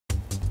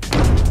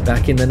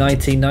Back in the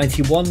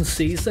 1991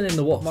 season in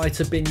the What Might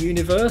Have Been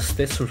universe,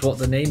 this was what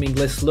the naming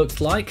list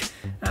looked like,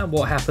 and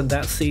what happened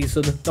that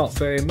season, not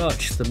very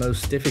much, the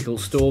most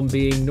difficult storm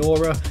being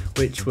Nora,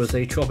 which was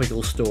a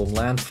tropical storm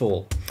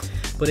landfall.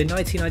 But in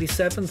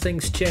 1997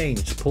 things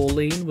changed.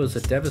 Pauline was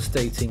a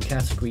devastating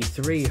Category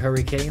 3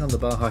 hurricane on the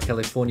Baja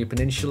California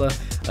Peninsula,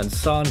 and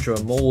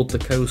Sandra mauled the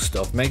coast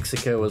of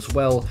Mexico as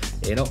well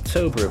in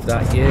October of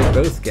that year,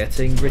 both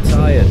getting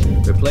retired,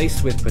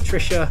 replaced with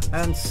Patricia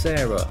and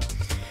Sarah.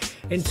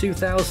 In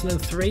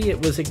 2003 it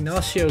was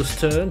Ignacio's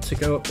turn to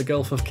go up the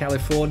Gulf of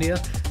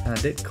California,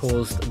 and it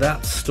caused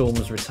that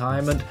storm's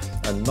retirement,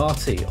 and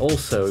Marty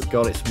also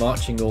got its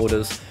marching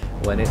orders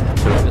when it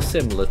took a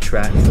similar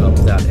track up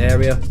that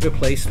area,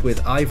 replaced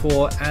with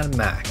Ivor and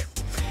Mac.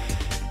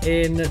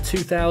 In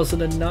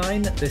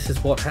 2009, this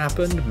is what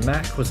happened.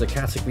 Mac was a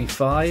Category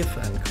 5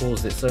 and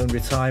caused its own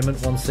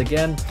retirement once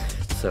again,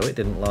 so it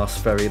didn't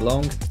last very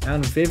long,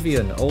 and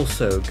Vivian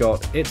also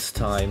got its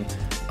time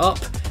up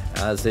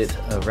as it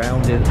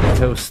rounded the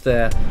coast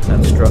there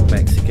and struck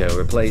Mexico,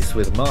 replaced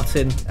with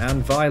Martin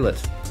and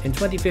Violet. In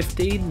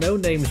 2015, no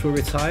names were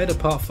retired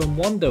apart from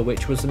Wanda,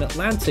 which was an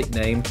Atlantic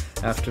name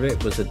after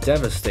it was a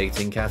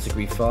devastating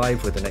Category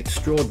 5 with an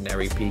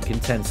extraordinary peak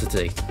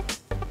intensity.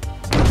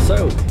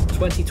 So,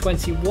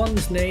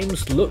 2021's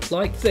names look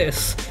like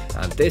this,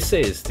 and this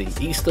is the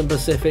Eastern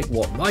Pacific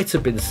What Might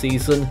Have Been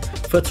season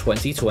for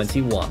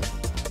 2021.